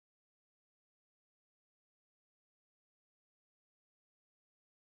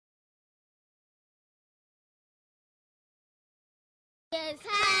Just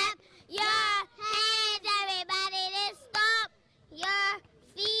clap your hands, everybody, to stomp your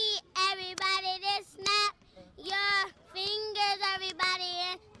feet, everybody, to snap your fingers, everybody,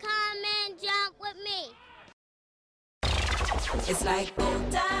 and come and jump with me. It's like gold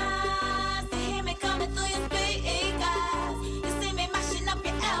dust, you hear me coming through your speakers. You see me mashing up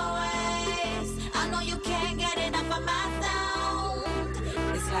your airways. I know you can't get enough of my sound.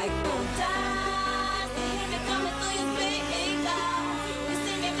 It's like gold dust, you hear me coming through your speakers. You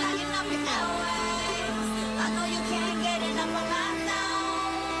see me blacking up your airways. I know you can't get enough of my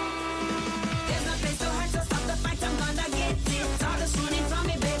sound. There's no place to hurt, so stop the fight, I'm gonna get it. All that's running from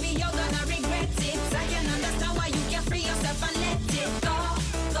me, baby, you're gonna regret it. I can understand why you can't free yourself and let it go,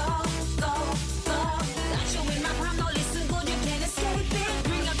 go, go, go. Got you in my palm, now listen good, you can't escape it.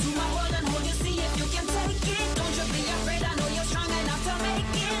 Bring you to my world and hold you, see if you can take it. Don't you be afraid, I know you're strong enough to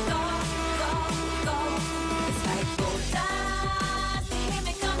make it. Go, go, go. It's like gold dust, you hear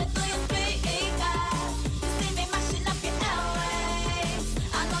me coming through your speakers. You see me mashing up your airways.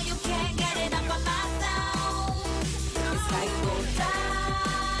 I know you can't get enough of my sound. It's like gold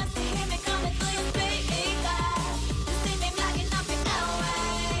dust, you hear me coming through your speakers. You see me blacking up your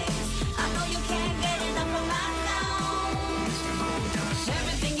airways. I know you can't get enough of my sound.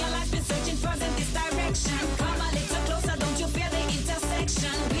 Everything your life's been searching for in this direction. Come a little closer, don't you feel the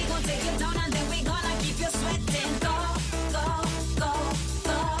intersection? We gon' take you down and then we gonna keep you sweating. Go, go, go,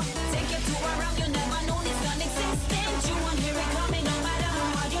 go. Take you to a realm you never known it's non-existent. You won't hear it coming no matter how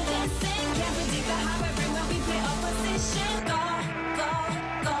hard you listen. Can't predict how everywhere we play opposition. Go, go,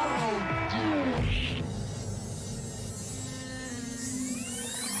 go.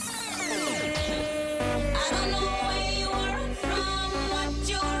 I don't know where you are from, what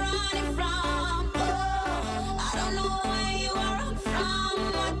you're running from. Oh, I don't know where you are from,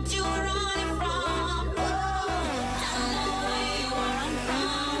 what you're running from. Oh, I don't know where you are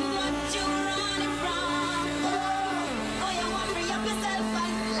from, what you're running from. Oh, you want to free up yourself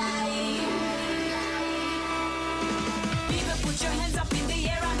and fly. People, put your hands up in the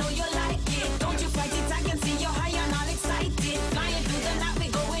air, I know you like it. Don't you fight it, I can see you're high and all excited. Flying through the night, we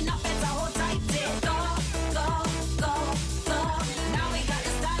going up, better hold tight. Go, go, go, go. Now we got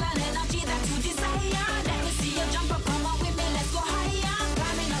the style and energy that you desire. Let me see you jump up, come on with me, let's go higher.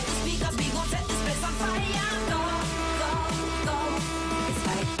 Climbing up the speakers, we gon' set this place on fire. Go, go, go. It's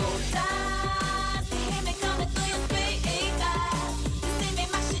like gold dust, you hear me coming through your speakers. You see me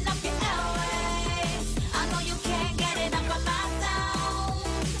mashing up your airways. I know you can't get enough of my sound.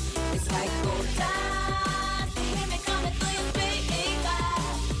 It's like gold dust, you hear me coming through your speakers.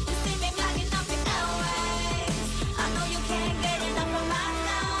 You see me blacking up your airways. I know you can't get enough of my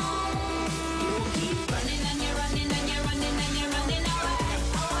sound. You keep running and you're running and you're running and you're running away,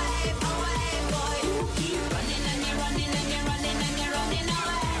 away, away, boy. You keep running and you're running and you're running and you're running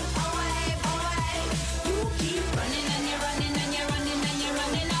away, away, away. You keep running and you're running and you're running and you're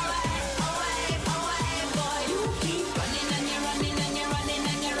running away, away, away, boy. You keep running and you're running and you're running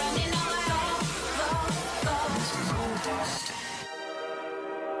and you're running away. Go, go, go.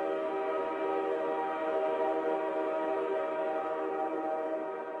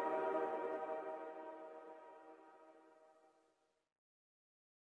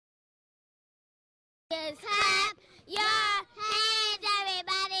 Just clap your hands,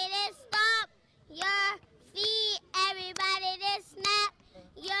 everybody, to stomp your feet, everybody, to snap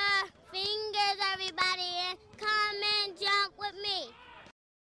your fingers, everybody, and come and jump with me.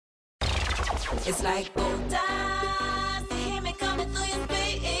 It's like gold dust,